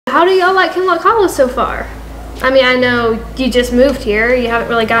How do y'all like Hemlock Hollow so far? I mean, I know you just moved here. You haven't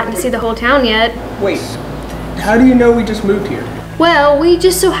really gotten to see the whole town yet. Wait, how do you know we just moved here? Well, we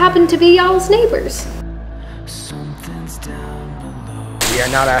just so happen to be y'all's neighbors. We are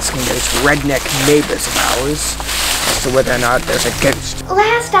not asking those redneck neighbors of ours as to whether or not there's a ghost.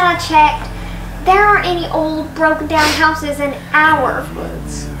 Last I checked, there aren't any old broken down houses in our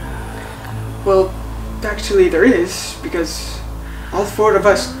woods. Well, actually there is, because all four of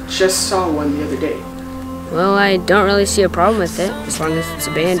us just saw one the other day. Well, I don't really see a problem with it, as long as it's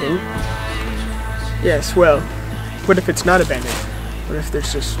abandoned. Yes, well, what if it's not abandoned? What if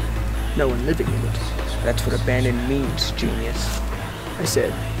there's just no one living in it? That's what abandoned means, genius. I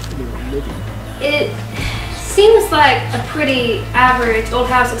said, anyone living. It seems like a pretty average old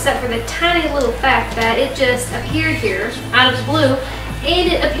house, except for the tiny little fact that it just appeared here out of the blue,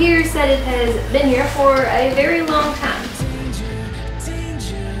 and it appears that it has been here for a very long time.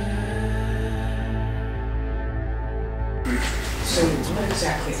 So what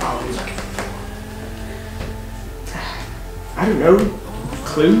exactly are we looking for? I don't know.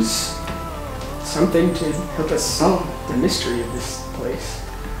 Clues? Something to help us solve the mystery of this place.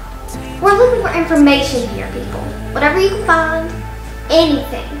 We're looking for information here, people. Whatever you can find,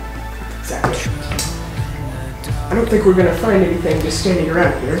 anything. Exactly. I don't think we're gonna find anything just standing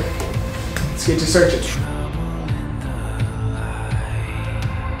around here. Let's get to searching.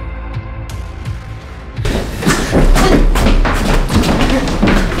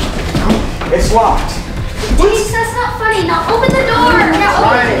 It's locked. Jeez, that's not funny. Now open the door. Now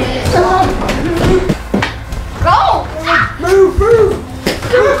open it. Go! Move, move!